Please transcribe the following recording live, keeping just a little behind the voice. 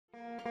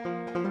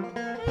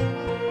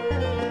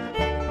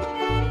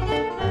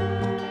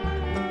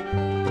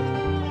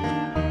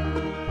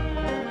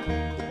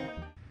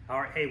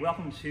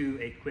welcome to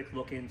a quick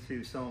look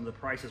into some of the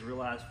prices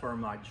realized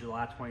from our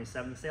July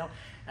 27th sale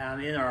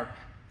in our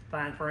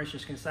Fine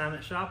Furnishings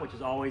Consignment Shop, which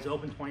is always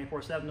open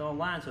 24/7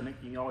 online, so you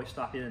can always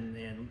stop in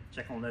and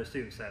check on those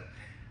too. So,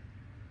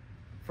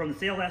 from the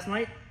sale last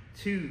night,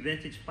 2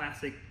 vintage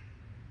plastic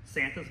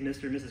Santas,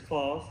 Mr. and Mrs.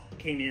 Claus,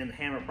 came in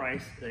hammer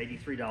price at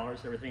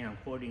 $83. Everything I'm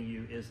quoting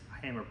you is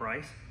hammer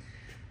price.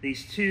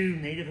 These 2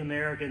 Native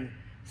American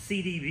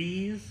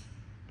CDVs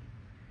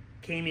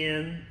came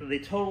in, the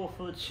total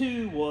for the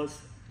 2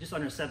 was just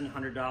under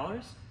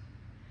 $700.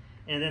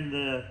 And then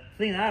the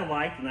thing that I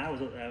liked, and I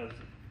was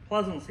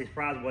pleasantly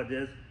surprised what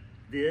it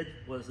did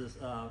was this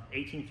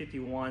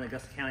 1851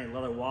 Augusta County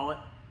leather wallet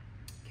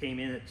came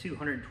in at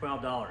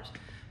 $212.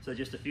 So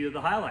just a few of the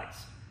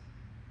highlights.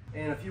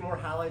 And a few more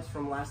highlights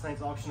from last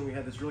night's auction. We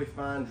had this really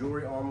fine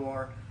jewelry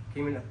armoire,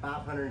 came in at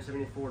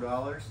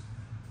 $574.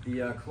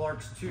 The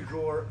Clark's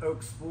 2-drawer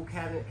oak spool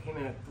cabinet came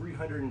in at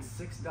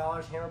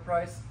 $306 hammer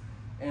price.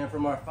 And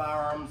from our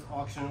firearms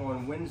auction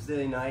on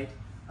Wednesday night,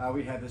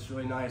 we had this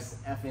really nice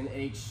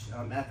F&H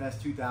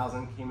FS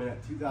 2000, came in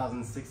at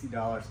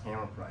 $2,060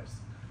 hammer price.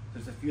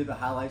 There's a few of the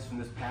highlights from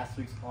this past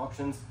week's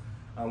auctions.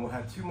 We'll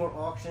have 2 more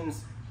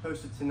auctions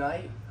posted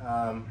tonight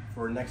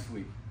for next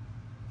week.